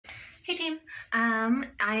Hey team,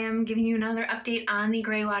 I am giving you another update on the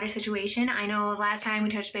gray water situation. I know last time we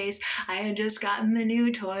touched base, I had just gotten the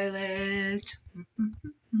new toilet.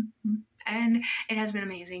 And it has been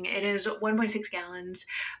amazing. It is 1.6 gallons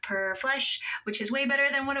per flush, which is way better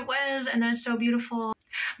than what it was, and that's so beautiful.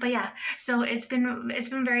 But yeah, so it's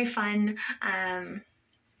been very fun.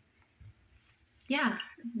 Yeah.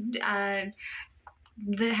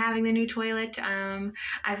 Having the new toilet.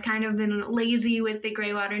 I've kind of been lazy with the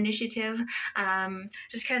gray water initiative,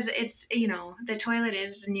 just because it's, the toilet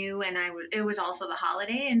is new, and it was also the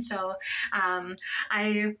holiday, and so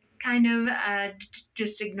I kind of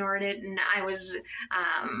just ignored it, and I was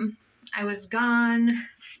gone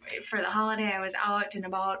for the holiday. I was out and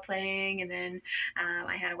about playing, and then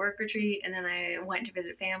I had a work retreat, and then I went to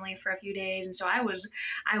visit family for a few days, and so I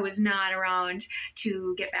was not around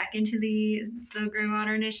to get back into the Gray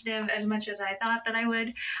Water Initiative as much as I thought that I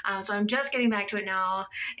would. So I'm just getting back to it now,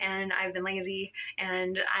 and I've been lazy,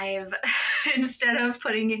 and I've instead of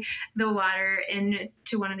putting the water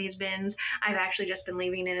into one of these bins, I've actually just been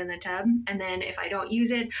leaving it in the tub, and then if I don't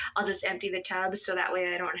use it, I'll just empty the tub so that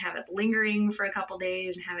way I don't have it lingering for a couple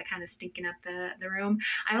days and have it kind of stinking up the room.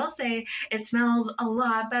 I will say it smells a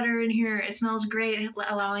lot better in here. It smells great,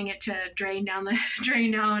 allowing it to drain down,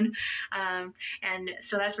 and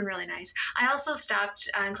so that's been really nice. I also stopped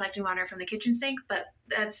collecting water from the kitchen sink, but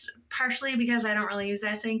that's partially because I don't really use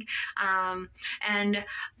that sink, and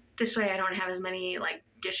this way I don't have as many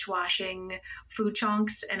dishwashing food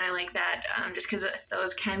chunks, and I like that just because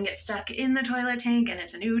those can get stuck in the toilet tank, and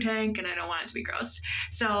it's a new tank, and I don't want it to be gross.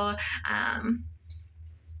 So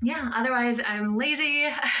yeah, otherwise I'm lazy,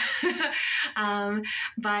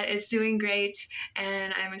 but it's doing great,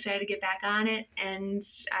 and I'm excited to get back on it, and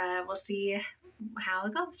we'll see how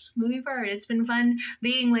it goes moving forward. It's been fun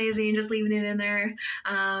being lazy and just leaving it in there.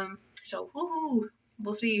 So woohoo,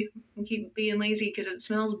 we'll see. We'll keep being lazy because it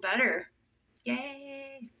smells better. Yay!